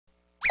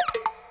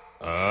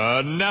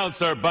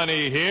Announcer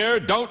Bunny here.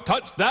 Don't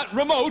touch that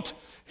remote.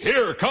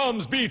 Here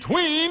comes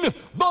Between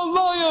the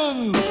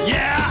Lions.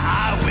 Yeah,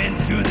 I went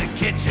to the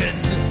kitchen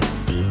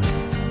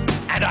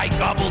and I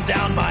gobbled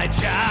down my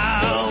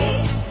chow.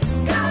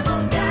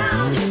 Gobble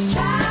down your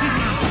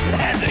chow.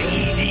 And the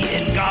easy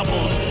in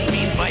gobbles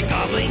means my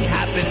gobbling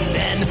happened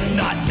then,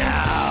 not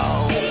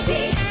now.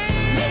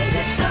 Make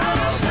the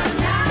sauce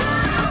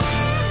now.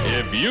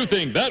 If you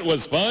think that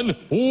was fun,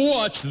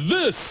 watch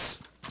this.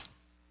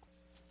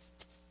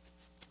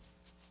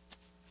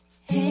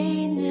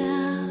 Hey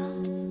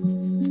now,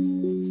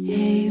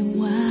 hey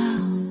wow,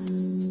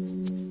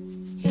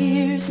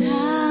 here's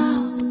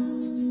how.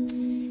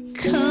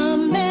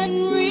 Come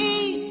and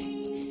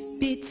read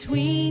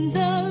Between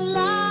the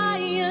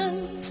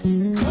Lions.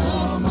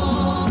 Come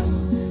on,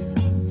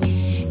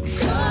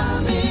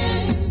 come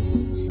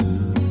in,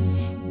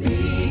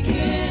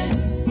 begin.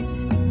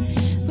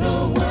 The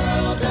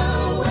world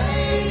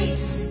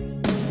awaits.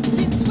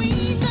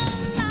 Between the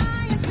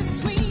lions,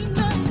 between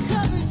the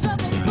covers of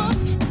a book,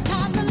 it's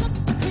time to look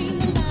between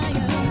the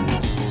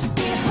lions.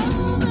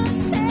 Behold the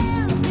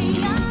tales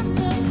beyond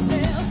the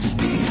veil,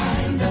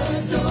 behind the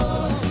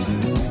door.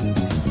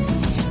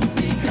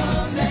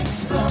 Become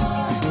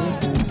explore.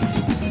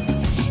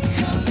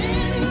 Come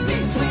in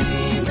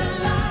between the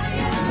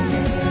lions.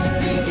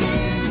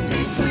 Begin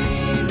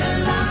between the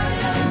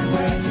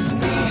lions.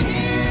 Be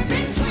here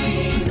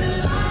between the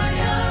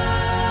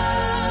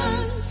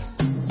lions.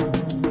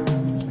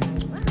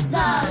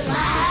 The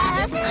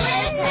last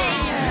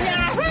cliffhanger.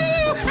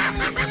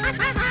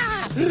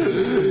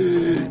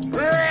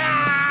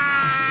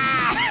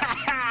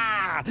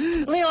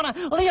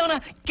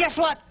 Leona, guess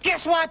what?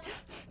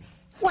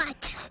 What?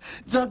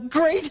 The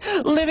great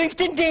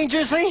Livingston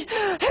Dangerously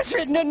has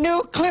written a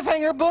new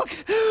cliffhanger book,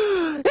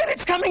 and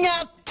it's coming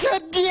out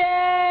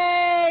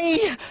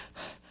today!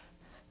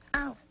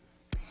 Oh,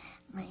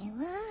 my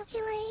love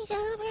you laid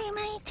over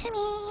my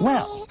tummy.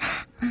 Well,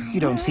 you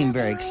don't seem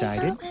very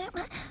excited.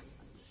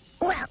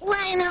 Well,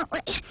 Lionel,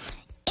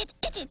 it's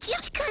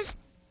just because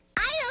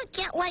I don't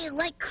get why you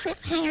like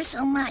cliffhangers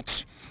so much.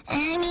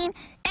 I mean,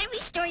 every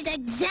story's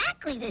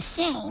exactly the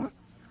same.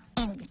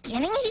 In the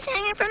beginning, he's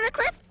hanging from the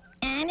cliff,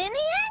 and in the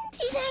end,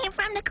 he's hanging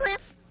from the cliff.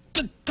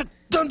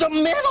 The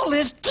middle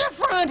is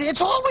different.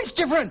 It's always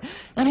different.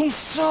 And he's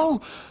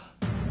so...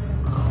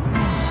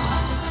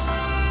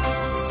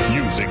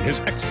 Using his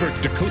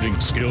expert decoding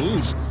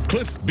skills,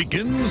 Cliff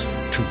begins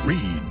to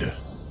read.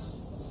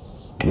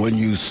 When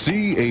you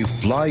see a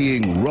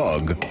flying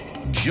rug,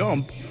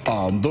 jump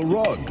on the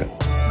rug.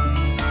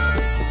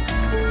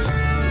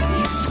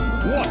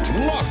 What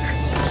luck!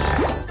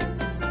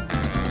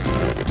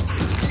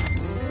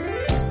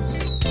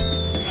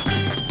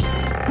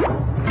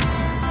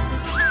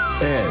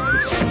 Ed,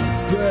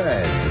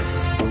 bed.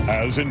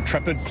 Has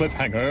intrepid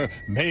cliffhanger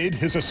made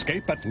his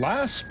escape at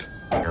last?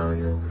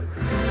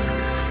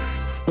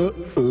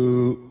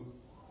 Uh-oh.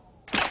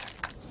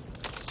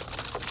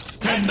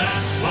 And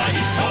that's why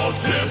he's called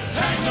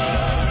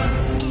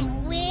Cliffhanger.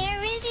 And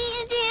where is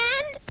he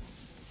again?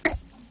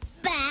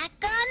 Back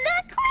on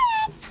the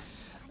cliff.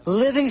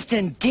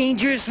 Livingston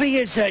Dangerously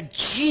is a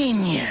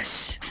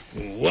genius.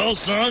 Well,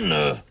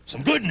 son,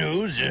 some good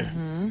news.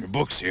 Your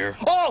book's here.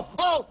 Oh,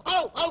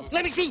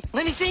 let me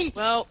see.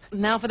 Well,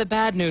 now for the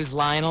bad news,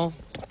 Lionel.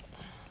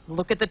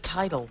 Look at the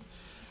title.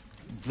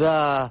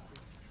 The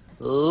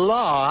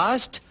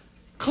Lost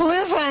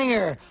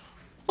Cliffhanger.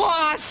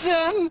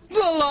 Awesome! The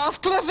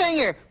Lost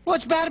Cliffhanger.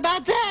 What's bad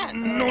about that?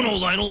 No,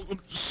 Lionel.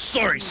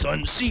 Sorry,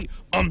 son. See,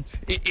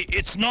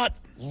 it's not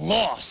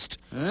lost.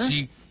 Huh?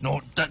 See,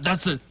 no,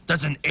 that's an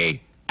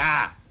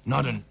A-ah,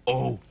 not an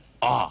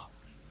O-ah.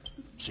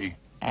 See?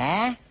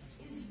 Eh?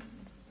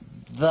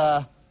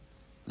 The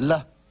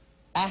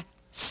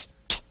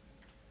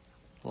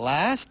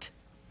last?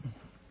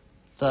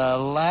 The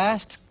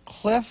last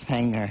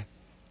cliffhanger.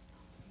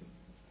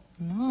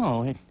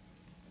 No,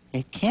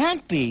 it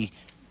can't be.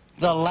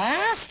 The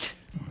last?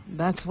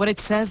 That's what it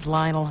says,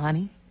 Lionel,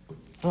 honey.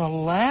 The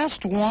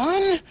last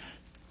one?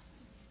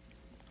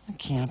 I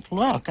can't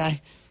look.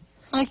 I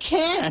can't. I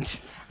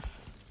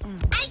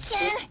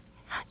can.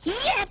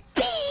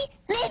 Yippee!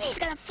 Maybe he's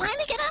gonna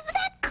finally get off of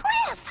that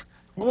cliff.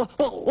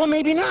 Well,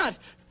 maybe not.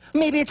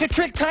 Maybe it's a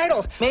trick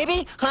title.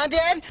 Maybe, huh,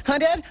 Dad? Huh,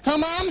 Dad? Huh,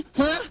 Mom?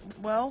 Huh?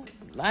 Well,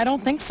 I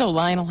don't think so,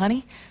 Lionel,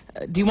 honey.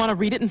 Do you want to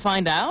read it and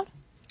find out?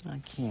 I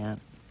can't.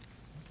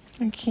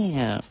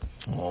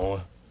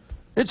 Oh,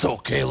 it's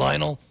okay,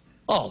 Lionel.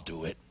 I'll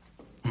do it.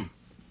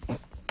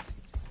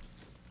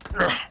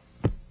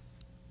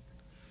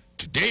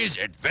 Today's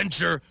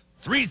adventure,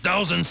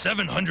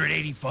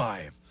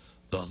 3785.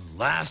 The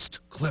Last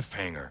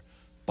Cliffhanger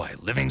by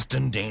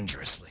Livingston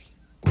Dangerously.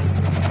 Cliffhanger,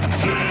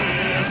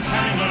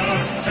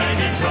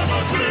 hanging from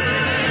a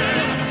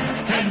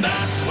cliff. And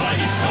that's why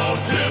he's called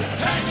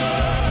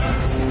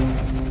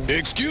Cliffhanger.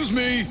 Excuse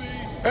me.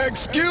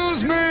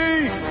 Excuse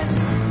me.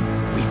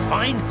 We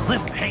find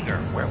Cliffhanger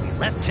where we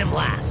left him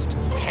last,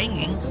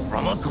 hanging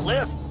from a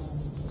cliff.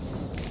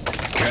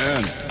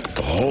 Can't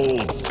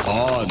hold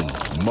on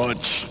much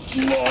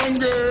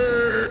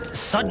Longer!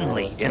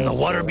 Suddenly, in the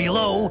water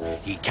below,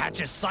 he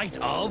catches sight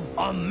of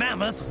a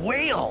mammoth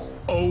whale.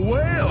 A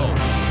whale!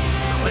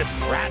 Cliff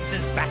grabs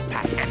his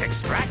backpack and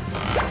extracts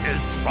his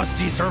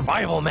trusty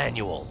survival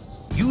manual.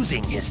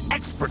 Using his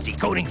expert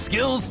decoding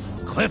skills,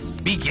 Cliff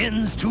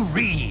begins to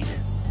read.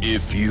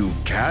 If you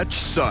catch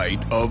sight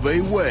of a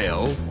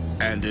whale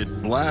and it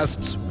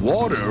blasts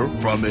water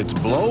from its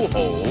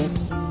blowhole,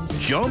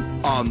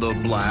 jump on the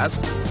blast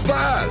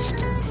fast.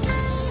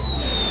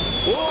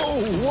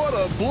 Whoa, what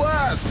a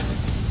blast!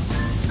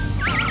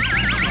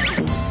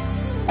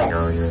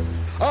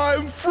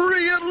 I'm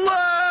free at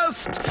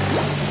last!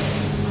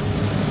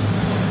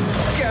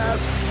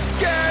 Gasp!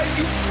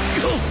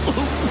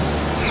 Gag!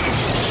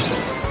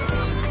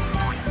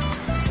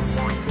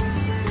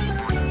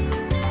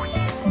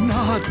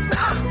 Not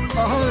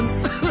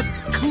on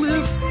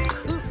Cliff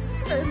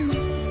any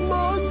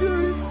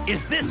longer. Is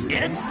this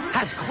it?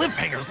 Has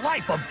Cliffhanger's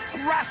life of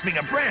grasping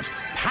a branch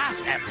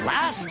passed at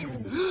last?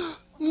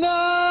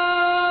 No!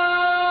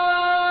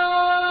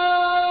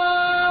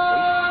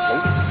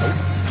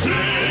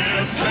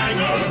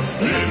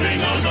 Cliffhanger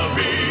living on the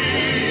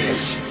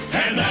beach,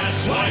 and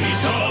that's why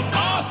he's called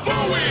off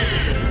for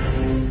weird.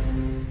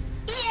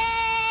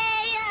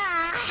 Yay!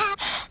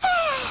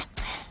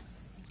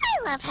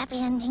 I love happy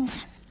endings.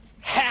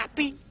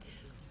 Happy?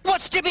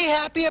 What's to be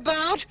happy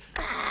about?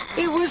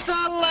 It was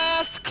the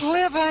last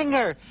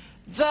cliffhanger.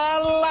 The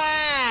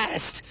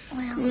last.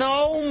 Well.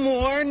 No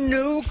more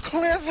new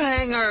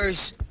cliffhangers.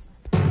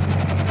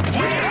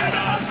 We're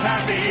not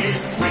happy,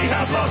 we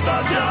have lost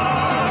our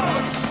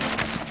jobs.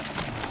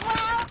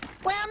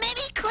 Well,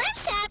 maybe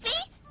Cliff's happy.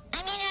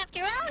 I mean,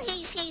 after all,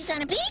 he's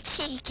on a beach.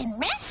 He can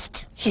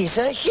rest. He's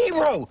a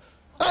hero.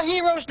 A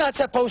hero's not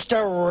supposed to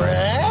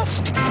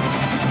rest.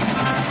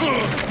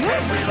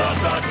 And we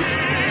lost our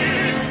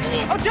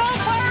kid. Oh, don't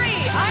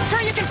worry. I'm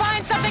sure you can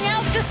find something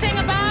else to sing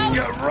about.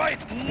 You're right,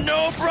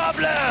 no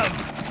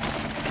problem.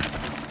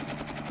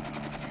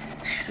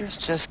 This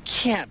just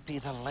can't be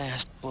the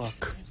last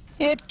book.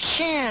 It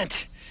can't.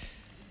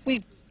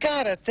 We've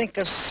got to think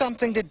of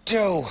something to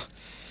do.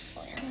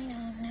 Well,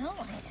 no.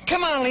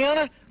 Come on,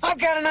 Leona. I've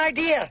got an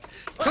idea.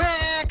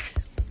 Quack!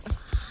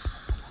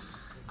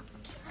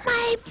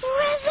 My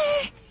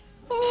brother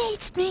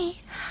needs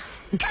me.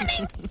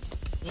 Coming.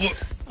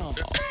 What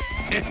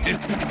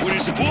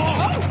is the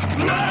ball?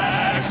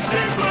 Black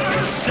Stapler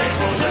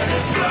staples in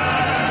its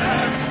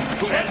flag,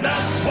 and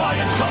that's why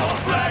it's called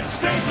Black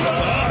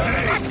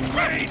Stapler.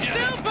 Great!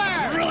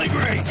 Super! Really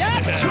great!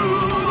 Two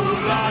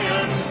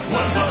lions,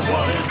 1 plus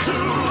 1 is 2,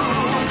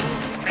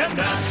 and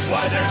that's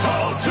why they're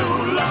called two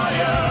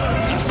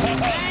lions.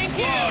 Thank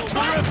you. Oh,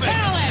 What terrific.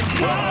 talent?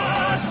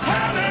 What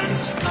talent!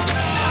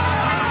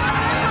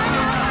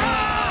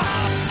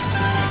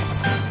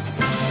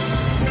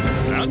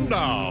 And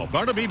now,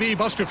 Barnaby B.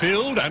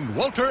 Busterfield and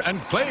Walter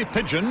and Clay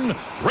Pigeon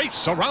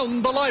race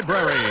around the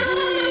library.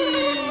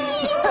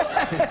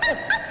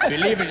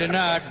 Believe it or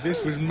not, this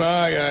was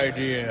my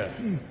idea.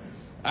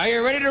 Are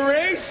you ready to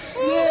race?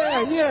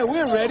 Yeah,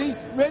 we're ready.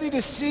 Ready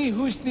to see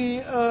who's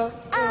the,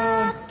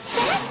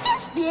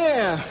 Fastest?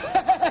 yeah.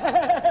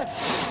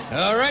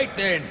 All right,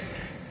 then.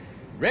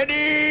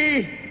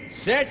 Ready,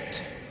 set,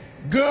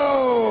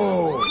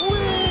 go!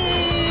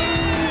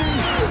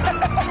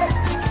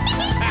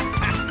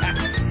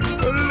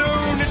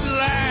 Alone at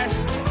last.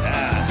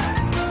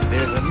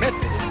 There's a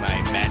method in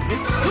my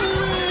madness.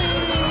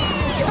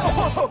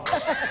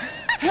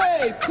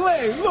 Hey,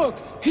 Clay, look,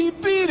 he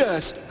beat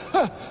us.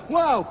 Huh,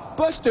 wow,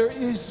 Buster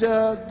is,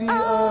 Fastest?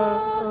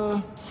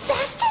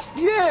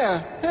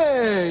 yeah,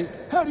 hey,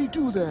 how do you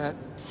do that?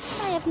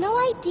 I have no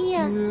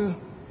idea. Yeah.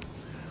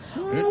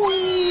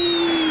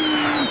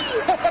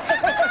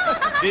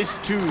 This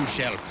too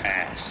shall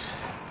pass.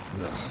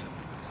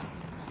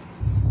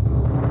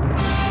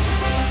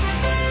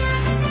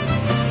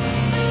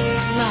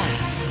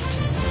 Last.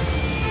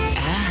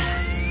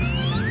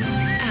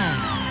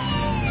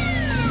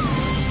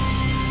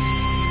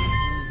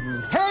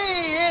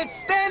 Hey, it's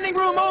standing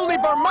room only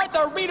for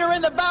Martha Reeder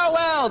in the bow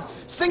wells,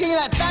 singing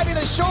that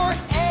fabulous short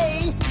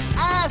A,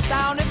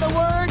 sound in the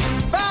word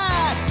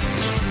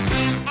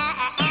fast.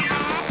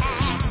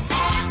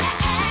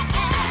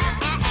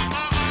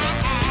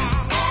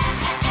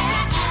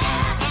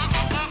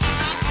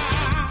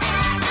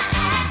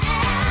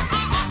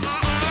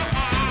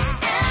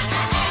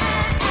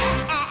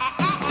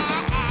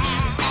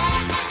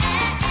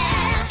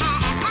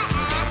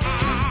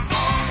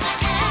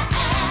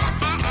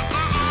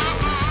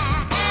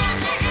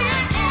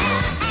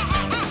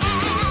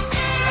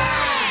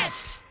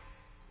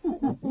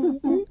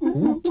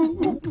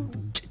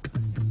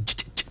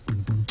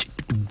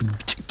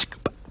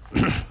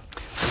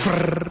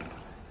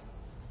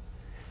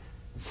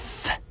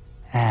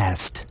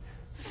 Fast.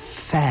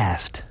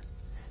 Fast.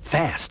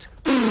 Fast.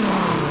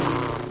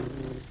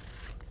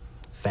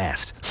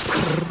 Fast.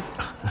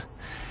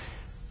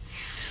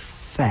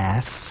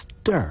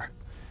 Faster.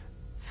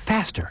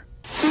 Faster.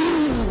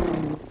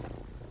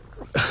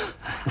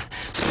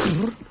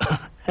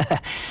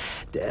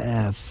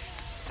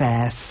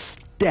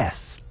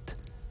 Fastest.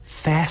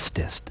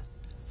 fastest.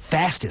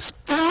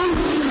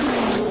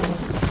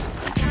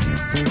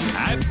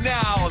 And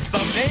now,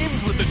 some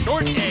names with the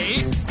short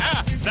A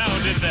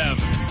sound in them.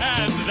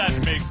 And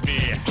that makes me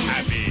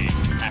happy.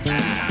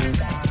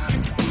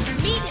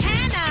 Meet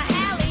Hannah,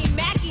 Hallie,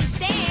 Mackie,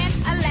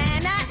 Stan,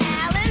 Alana,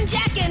 Alan,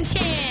 Jack, and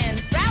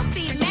Chan.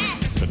 Ralphie, Matt,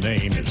 The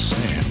name is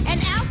Sam.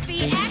 and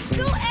Alfie,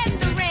 Axel, and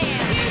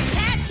Duran. Here's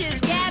Patches,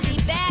 Gabby,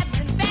 Babs,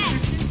 and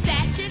Fats. And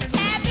Satches,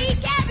 Tabby,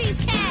 Gabby's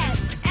cat.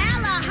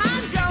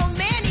 Alejandro,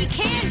 Manny,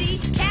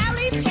 Candy,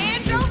 Callie,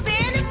 Pedro,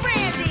 Ben, and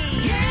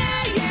Brandy.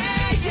 Yeah,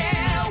 yeah,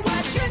 yeah.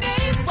 What's your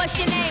name? What's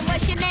your name?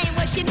 What's your name?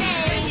 What's your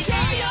name?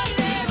 Share your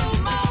little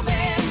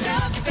moment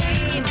of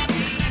fame.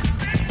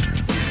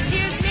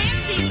 Here's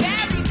Nancy,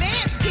 Barry,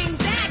 Vance, King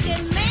Zach,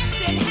 and Lance,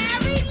 and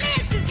Harry,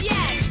 Lance's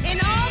Yak. In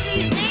all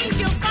these names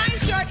you'll find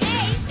short A.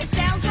 It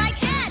sounds like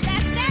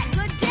that's that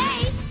good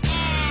day.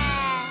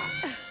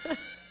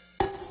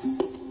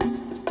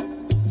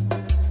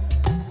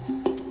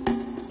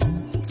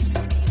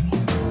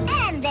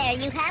 And there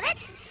you have it.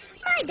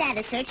 My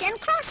data search and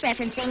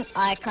cross-referencing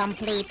are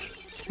complete.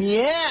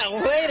 Yeah,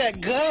 way to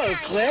go,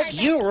 Cliff.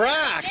 You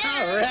rock.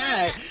 All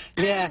right.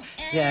 Yeah.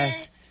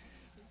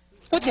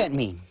 What's that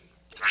mean?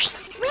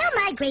 Well,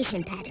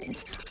 migration patterns,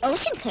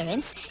 ocean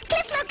currents,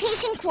 cliff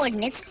location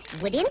coordinates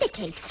would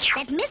indicate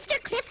that Mr.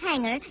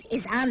 Cliffhanger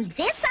is on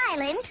this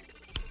island.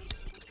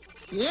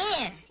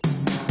 Here.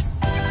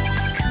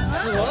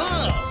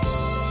 Whoa.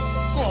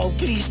 Oh,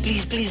 please,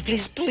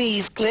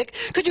 Click.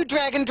 Could you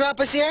drag and drop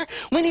us here?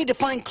 We need to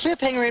find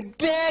Cliffhanger and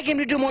beg him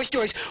to do more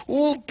stories.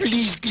 Oh,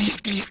 please.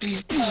 Please.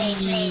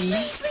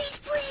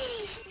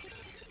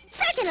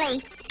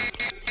 Certainly.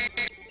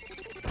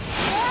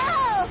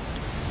 Oh!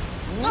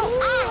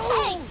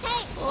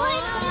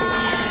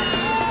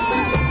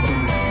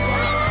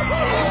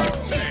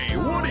 Hey,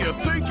 what do you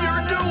think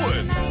you're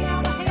doing?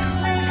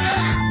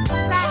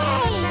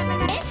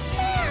 It's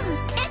him!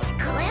 It's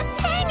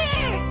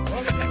Cliffhanger!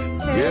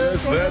 Yes,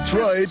 that's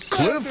right,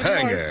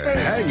 Cliffhanger,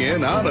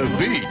 hanging on a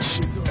beach.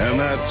 And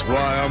that's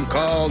why I'm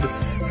called...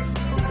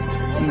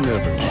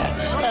 Never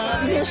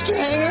mind. Mr.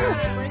 Hanger,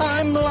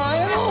 I'm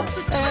Lionel,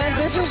 and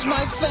this is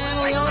my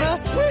fan, Leona,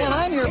 and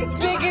I'm your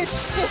biggest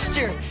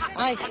sister.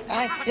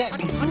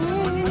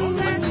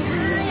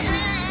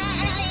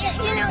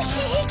 You know,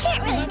 he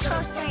can't really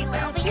talk very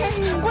well because,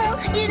 well,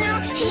 you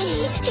know,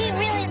 he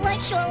really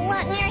likes you a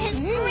lot and you're his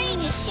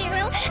greatest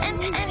hero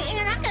and you're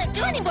not going to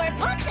do any more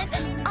books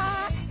and,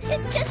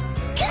 just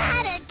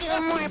gotta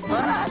do more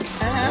books.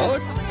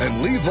 What?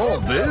 And leave all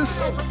this?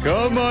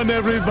 Come on,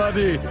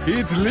 everybody.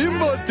 It's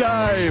limbo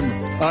time.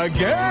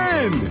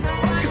 Again.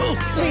 Oh,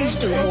 please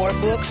do more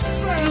books,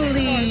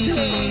 please.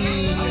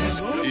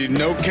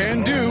 No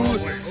can do.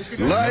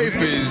 Life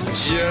is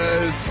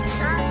just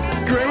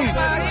great.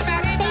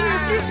 Hey,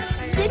 mister,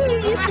 didn't you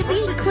used to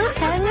be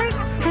Cliffhanger,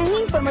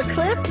 hanging from a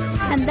cliff,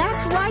 and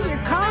that's why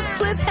you're called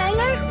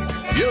Cliffhanger?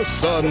 Yes,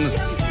 son.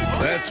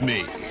 That's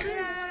me.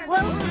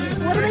 Well,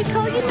 what do they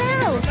call you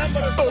now?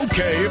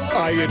 Okay,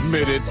 I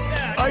admit it.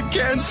 I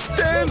can't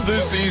stand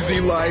this easy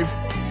life.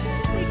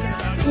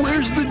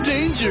 Where's the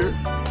danger?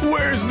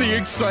 Where's the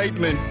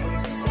excitement?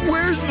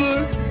 Where's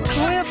the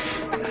cliff?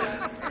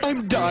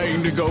 I'm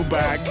dying to go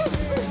back.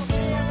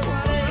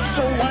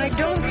 So why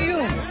don't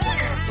you?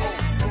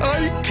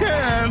 I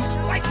can't.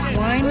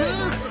 Why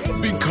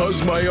not? Because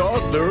my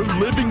author,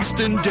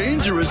 Livingston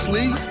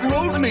Dangerously,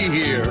 wrote me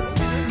here.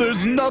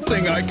 There's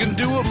nothing I can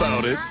do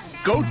about it.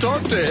 Go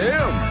talk to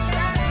him.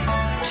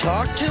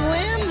 Talk to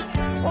him?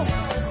 Well,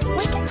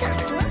 we can talk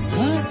to him.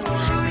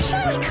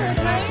 Sure we could,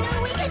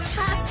 Lionel. We could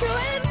talk to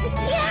him.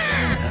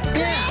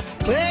 Yeah.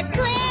 Click.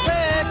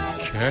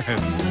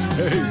 Can't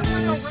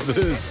take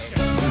this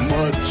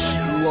much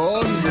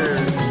longer.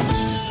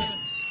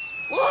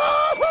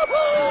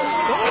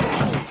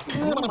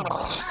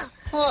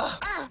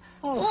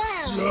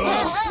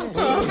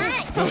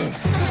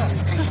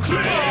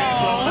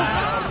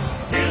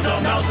 Here's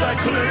a mouse that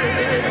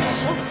clicks,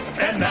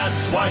 and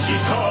that's why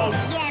she's called.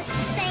 Yes,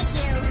 thank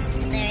you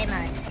very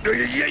much.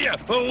 Yeah.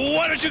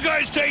 Why don't you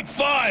guys take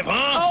 5,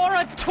 huh? Or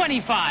a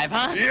 25,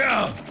 huh?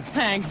 Yeah.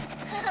 Thanks.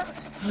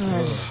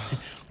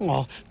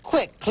 Oh,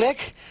 quick, Click.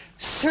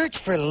 Search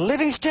for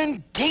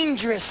Livingston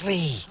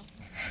Dangerously.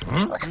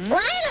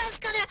 Lionel's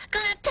gonna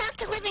talk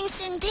to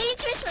Livingston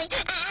Dangerously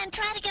and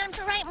try to get him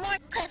to write more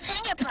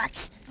Cliffhanger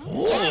books.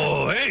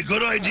 Oh, hey,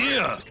 good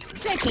idea.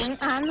 Searching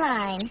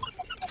online.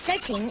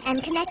 Searching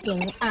and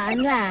connecting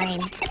online.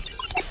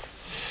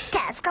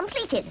 Task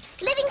completed.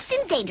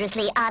 Livingston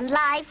Dangerously on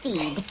live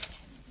feed.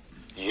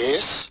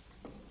 Yes?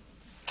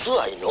 Do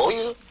I know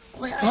you?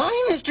 Well,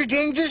 Hi, Mr.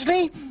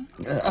 Dangerously.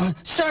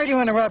 Sorry to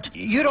interrupt.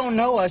 You don't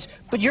know us,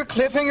 but your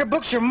Cliffhanger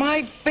books are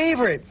my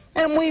favorite,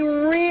 and we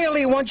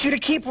really want you to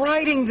keep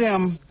writing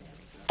them.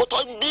 But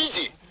I'm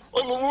busy.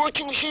 I'm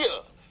working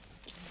here.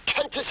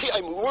 Can't you see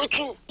I'm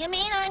working? you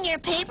mean on your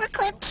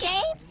paperclip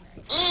chain?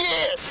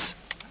 Yes,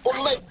 on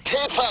my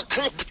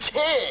paperclip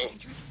chain.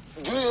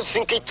 Do you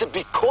think it's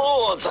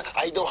because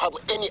I don't have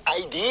any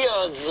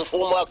ideas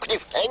for my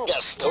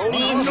cliffhanger story?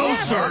 No,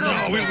 sir,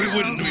 no, we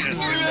wouldn't do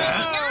that.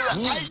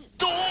 I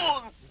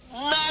don't.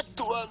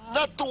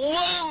 Not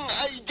one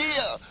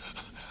idea.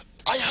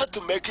 I had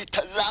to make it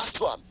the last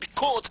one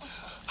because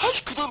I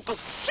couldn't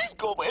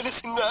think of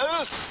anything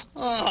else.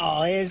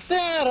 Oh, is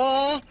that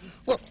all?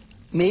 Well,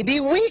 maybe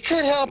we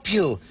could help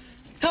you.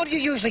 How do you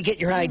usually get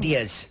your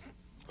ideas?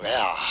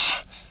 Well,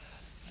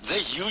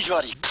 they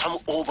usually come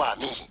over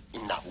me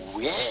in a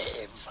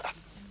wave.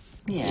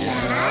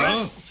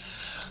 Yeah?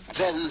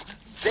 Then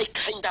they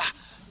kinda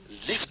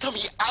lift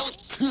me out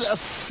to a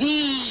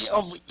sea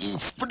of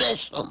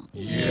inspiration.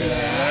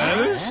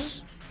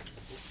 Yes?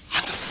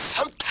 And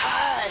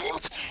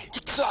sometimes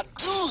it's a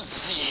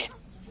doozy,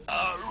 a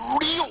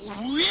real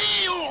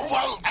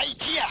one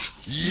idea.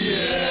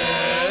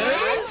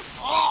 Yes?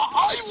 Oh,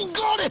 I've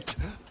got it!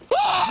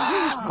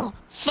 Ah,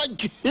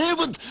 thank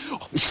heaven!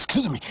 Oh,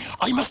 excuse me,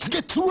 I must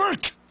get to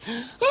work.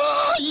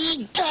 Oh,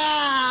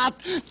 God!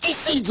 This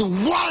is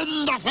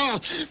wonderful!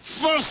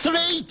 First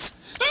rate!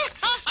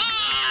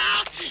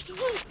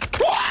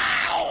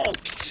 Wow!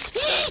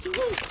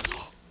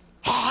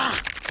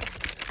 Ah.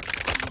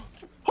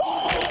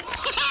 Oh.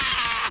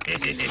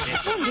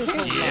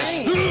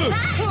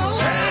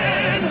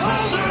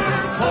 Penholder,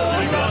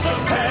 pulling on the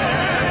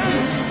pen.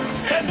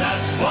 And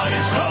that's why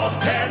it's called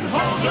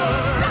Penholder.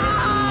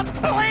 Stop,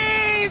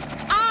 please!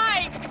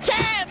 I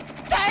can't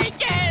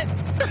take it!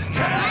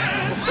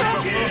 Can't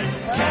take it,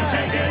 can't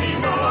take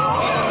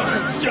anymore.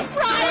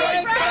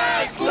 Right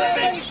back,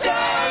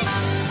 Livingston!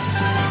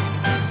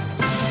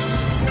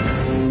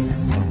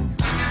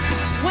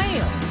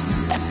 Whale.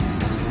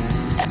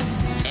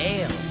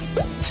 Ale.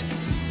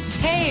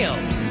 Tail.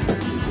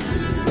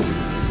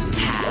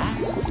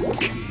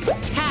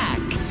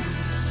 Tack.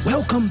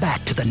 Welcome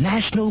back to the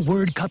National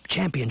Word Cup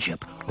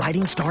Championship.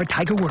 Writing star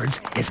Tiger Words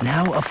is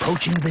now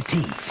approaching the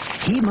tee.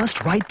 He must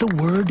write the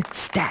word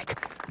stack.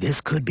 This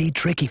could be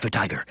tricky for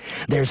Tiger.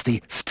 There's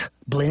the st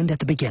blend at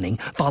the beginning,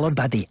 followed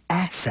by the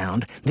a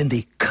sound, then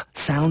the k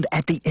sound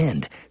at the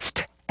end.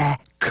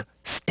 St-a-k,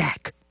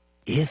 stack.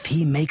 If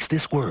he makes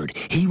this word,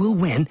 he will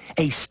win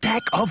a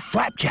stack of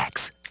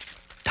flapjacks.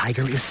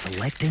 Tiger is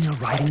selecting a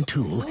writing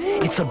tool.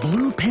 It's a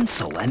blue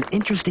pencil, an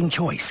interesting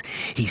choice.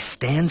 He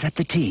stands at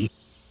the tee,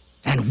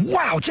 and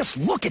wow, just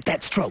look at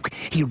that stroke.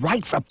 He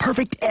writes a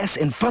perfect S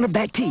in front of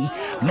that T,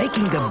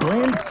 making the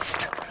blend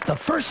st, the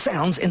first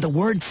sounds in the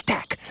word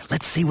stack.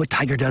 Let's see what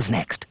Tiger does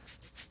next.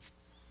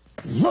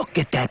 Look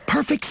at that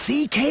perfect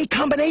CK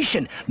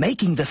combination,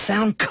 making the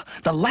sound k,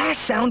 the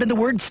last sound in the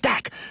word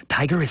stack.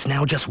 Tiger is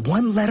now just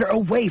one letter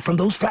away from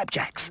those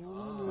flapjacks.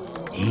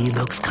 He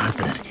looks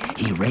confident.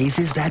 He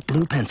raises that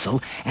blue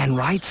pencil and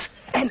writes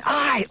an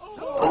I.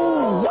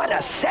 Ooh, what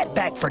a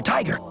setback for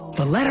Tiger.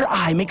 The letter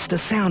I makes the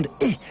sound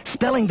I,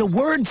 spelling the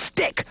word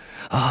stick.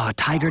 Ah,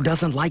 Tiger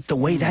doesn't like the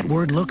way that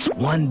word looks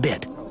one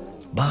bit.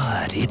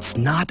 But it's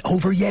not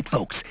over yet,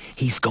 folks.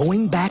 He's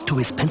going back to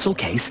his pencil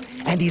case,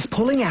 and he's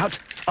pulling out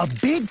a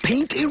big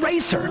pink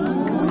eraser.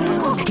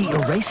 He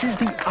erases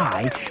the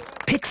I,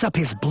 picks up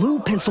his blue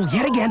pencil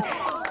yet again,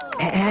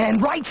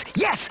 and writes,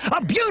 yes,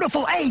 a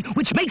beautiful A,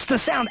 which makes the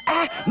sound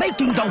A,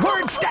 making the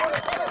word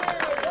stack.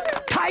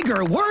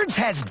 Tiger Words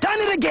has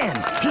done it again.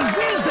 He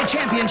wins the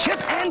championship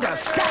and a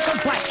stack of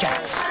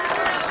blackjacks.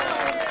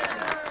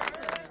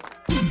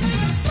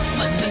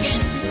 Once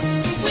again,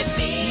 with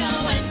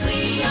Theo and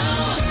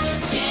Cleo,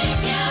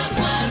 check out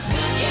what's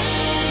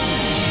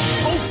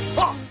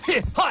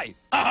cooking. Hi.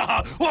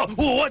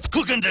 What's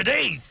cooking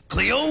today,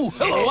 Cleo?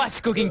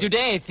 What's cooking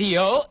today,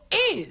 Theo,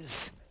 is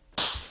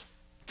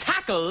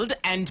tackled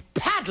and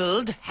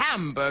paddled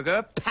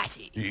hamburger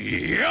patty.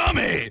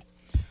 Yummy.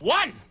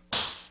 1.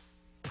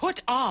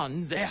 Put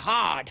on the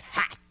hard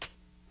hat.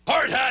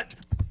 Hard hat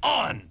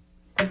on.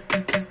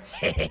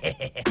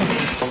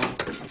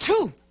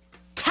 2.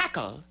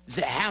 Tackle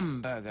the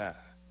hamburger.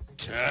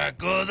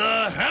 Tackle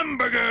the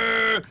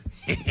hamburger.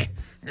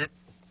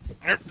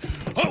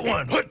 Hut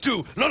 1, hut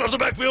 2, none of the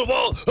backfield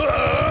ball.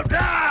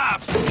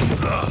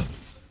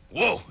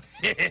 Whoa.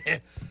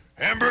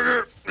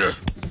 Hamburger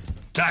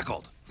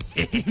tackled.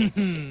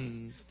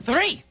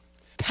 3.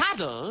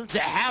 Paddle the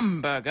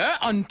hamburger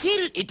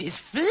until it is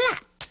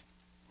flat.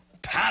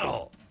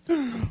 Paddle.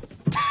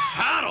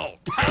 Paddle.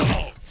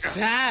 Paddle.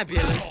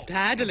 Fabulous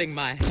paddling,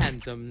 my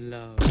handsome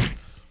love.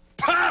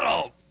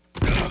 Paddle.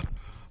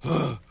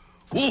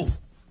 Ooh,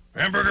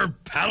 hamburger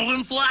paddled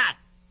and flat.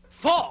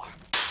 4.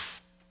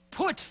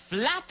 Put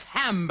flat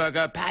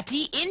hamburger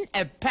patty in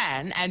a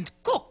pan and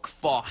cook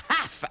for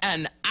half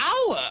an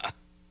hour.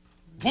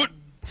 Put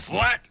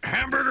flat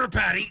hamburger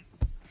patty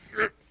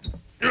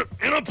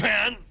in a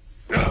pan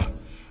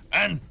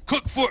and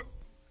cook for...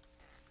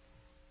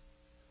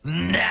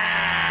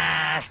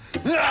 Nah.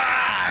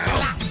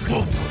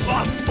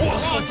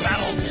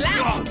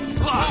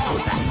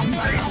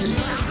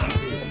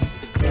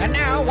 And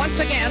now, once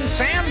again,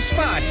 Sam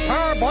Spud,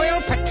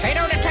 parboiled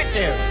potato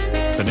detective.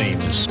 The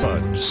name's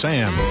Spud,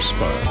 Sam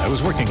Spud. I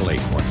was working late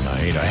one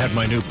night. I had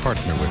my new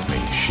partner with me.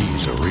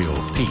 She's a real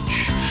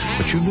peach.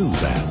 But you knew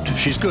that.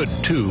 She's good,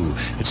 too.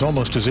 It's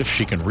almost as if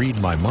she can read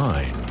my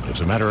mind. As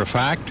a matter of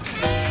fact,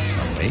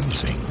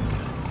 amazing.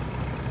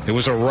 It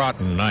was a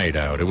rotten night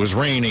out. It was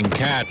raining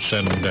cats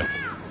and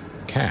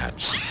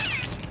cats.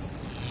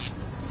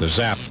 The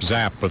zap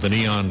zap of the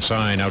neon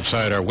sign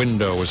outside our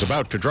window was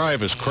about to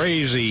drive us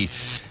crazy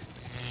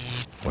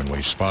when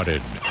we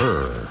spotted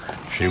her.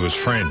 She was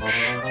French.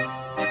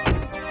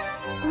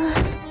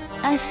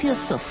 I feel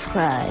so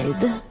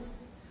fried.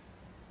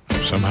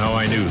 Somehow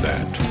I knew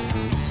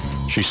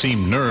that. She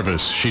seemed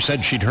nervous. She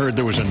said she'd heard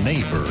there was a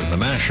neighbor in the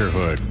masher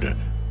hood.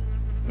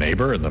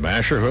 Neighbor in the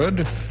masher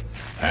hood?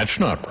 That's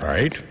not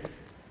right.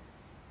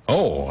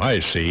 Oh, I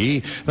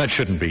see. That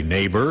shouldn't be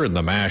neighbor in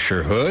the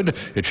masher hood.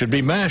 It should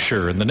be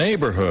masher in the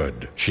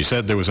neighborhood. She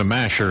said there was a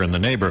masher in the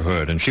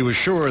neighborhood, and she was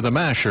sure the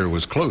masher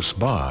was close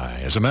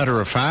by. As a matter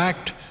of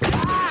fact...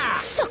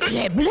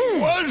 Sacré bleu!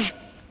 Was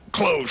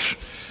close.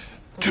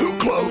 Too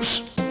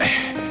close.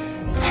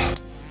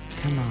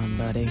 Come on,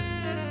 buddy.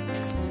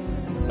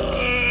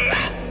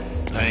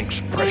 Thanks,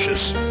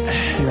 precious.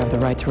 You have the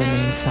right to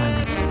remain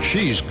silent.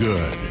 She's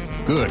good.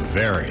 Good,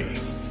 very.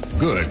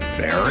 Good,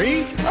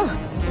 very? Oh,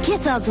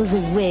 get out of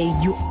the way,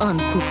 you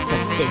uncooked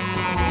potato.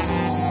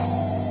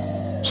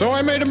 So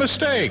I made a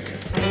mistake.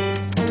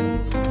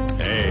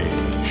 Hey,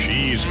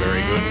 she's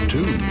very good,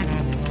 too.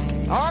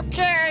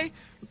 Okay,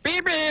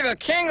 BB, the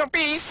king of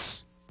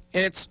beasts.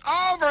 It's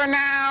over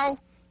now.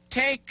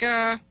 Take,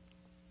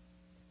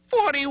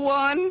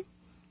 41.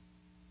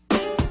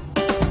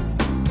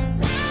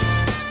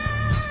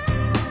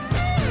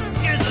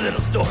 Here's a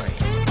little story.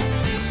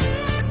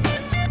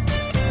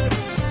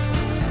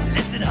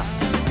 Listen up.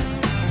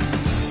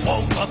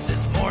 Woke up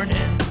this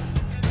morning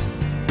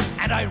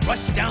and I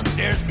rushed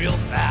downstairs real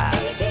fast.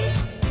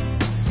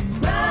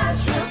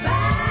 Rush real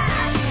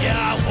fast. Yeah,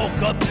 I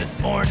woke up this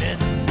morning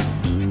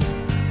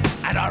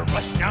and I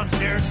rushed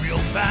downstairs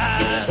real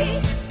fast.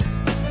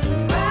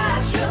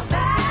 Rush real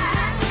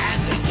fast.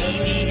 And the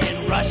ED in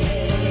rush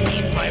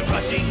means my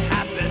rushing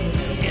happened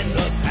in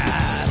the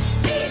past.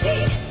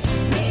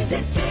 Means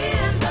it's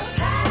in the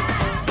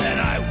past. Then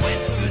I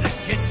went to the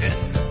kitchen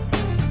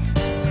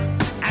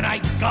and I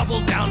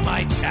gobbled down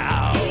my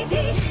chow.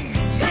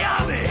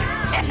 Yummy!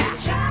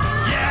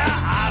 Yeah,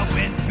 I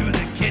went to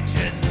the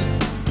kitchen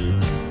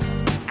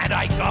and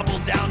I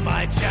gobbled down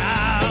my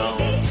chow.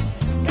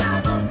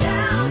 Gobble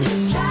down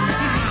your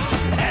child.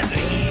 And the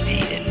ED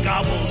in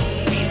gobble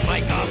means my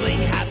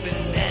gobbling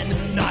happened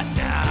then, not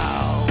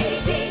now.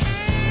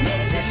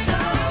 Means it's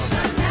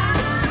over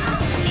now.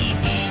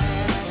 ED,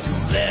 two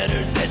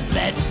letters that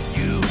let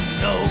you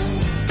know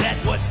that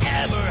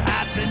whatever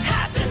happened,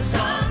 happened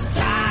some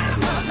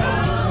time ago.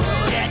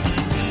 Yeah,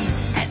 ED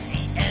at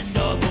the end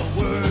of a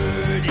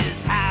word is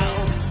how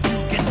you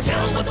can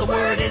tell what the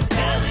word is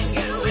telling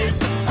you is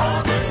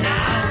over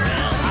now.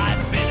 Well, I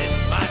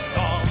finished my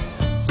song,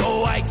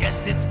 so I guess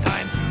it's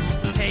time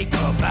to take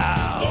a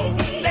bow.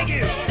 Thank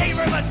you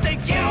very much,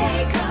 thank you.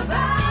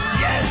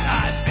 Yes,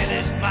 I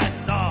finished my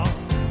song,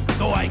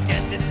 so I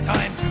guess it's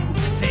time to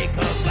take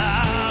a bow.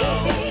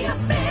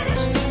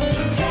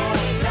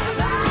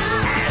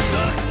 And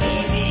the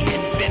ED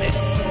in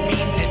finished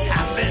means it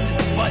happened,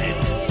 but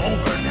it's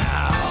over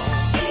now.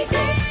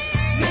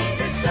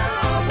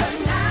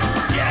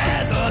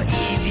 Yeah, the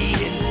ED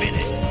in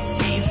finished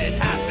means it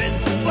happened,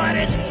 but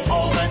it's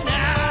over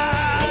now.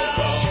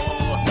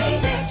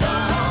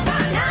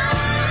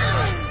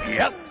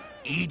 Yep,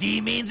 ED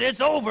means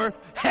it's over,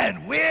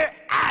 and we're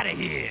out of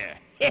here.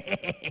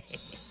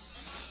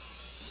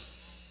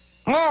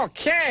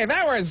 Okay,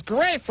 that was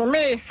great for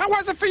me. How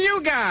was it for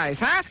you guys,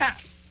 huh?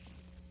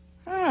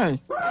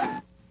 Hey,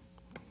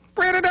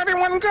 where did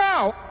everyone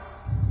go?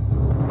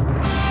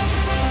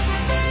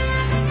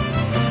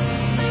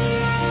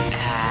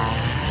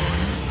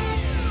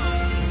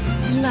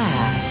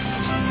 Last.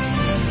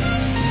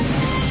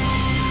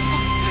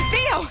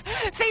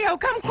 Theo,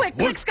 come quick.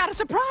 Quick's got a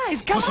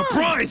surprise. Come on.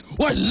 Surprise!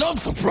 Oh, I love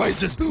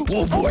surprises. Oh,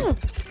 boy.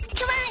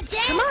 Come on,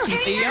 Dad. Come on,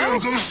 hurry Theo.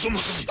 up.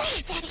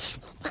 Daddy.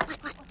 What?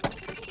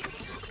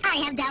 I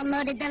have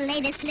downloaded the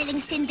latest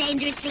Livingston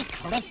Dangerously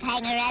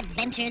cliffhanger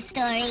adventure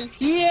story.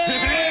 Hey,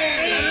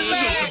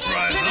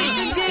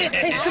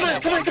 Come on.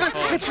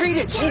 Let's read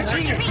it.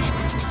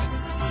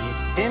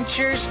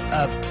 Adventures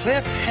of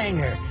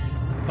Cliffhanger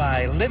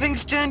by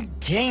Livingston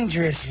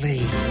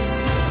Dangerously.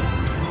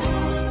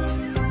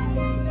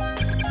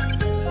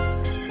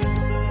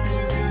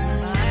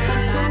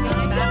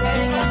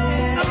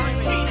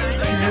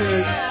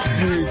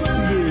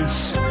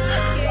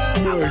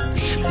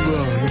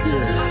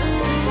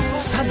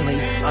 Suddenly,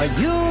 a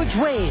huge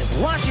wave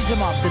washes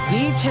him off the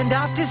beach and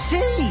out to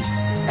sea,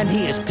 and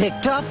he is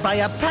picked up by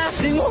a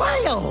passing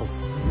whale.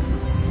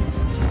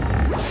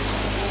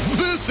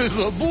 This is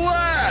a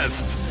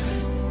blast!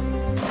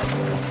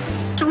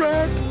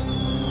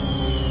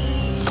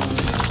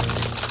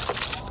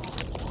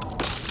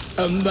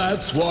 And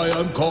that's why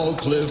I'm called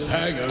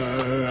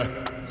Cliffhanger.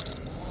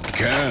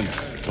 Can't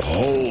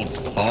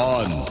hold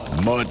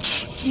on much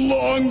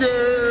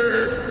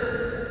longer.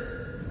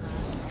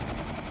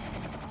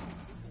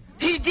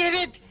 He did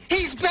it!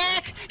 He's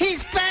back!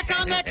 He's back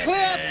on the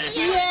cliff!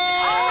 Yay!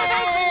 Oh,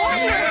 that's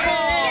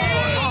wonderful!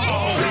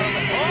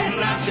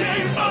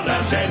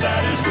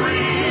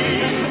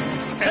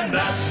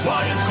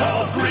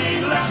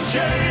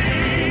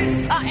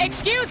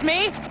 Excuse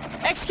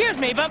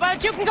me,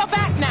 but you can go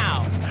back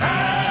now.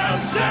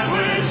 Ham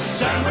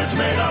sandwich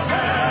made of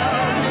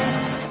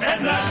ham,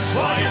 and that's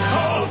why it's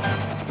called.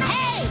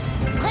 Hey,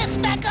 cliff's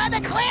back on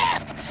the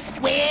cliff.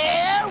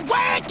 We're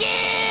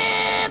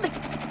working.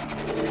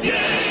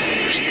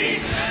 Yay!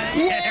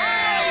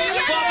 Yeah!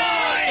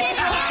 Bye-bye!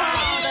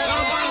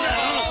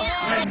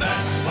 And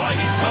that's why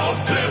he's called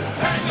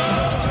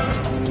Cliffhanger.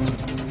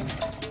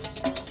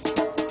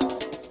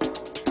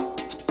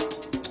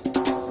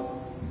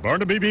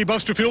 Barnaby B.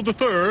 Busterfield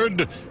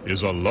III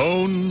is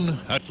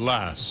alone at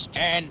last.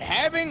 And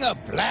having a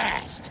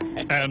blast.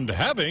 And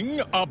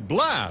having a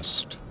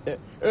blast.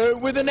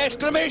 With an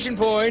exclamation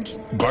point.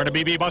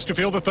 Barnaby B.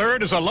 Busterfield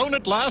III is alone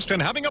at last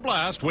and having a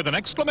blast with an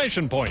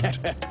exclamation point.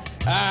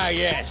 Ah,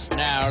 yes.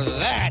 Now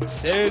that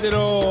says it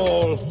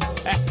all.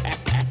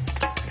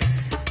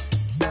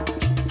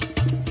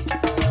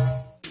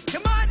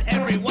 Come on,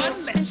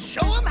 everyone. Let's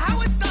show them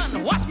how it's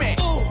done. Watch me.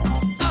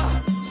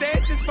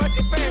 That's his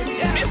fucking face.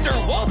 Yeah.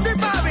 Mr. Walter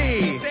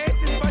Bobby. That's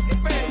his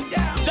fucking face.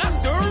 Yeah.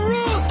 Dr.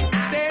 Ruth.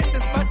 That's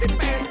his fucking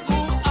face.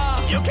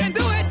 You can do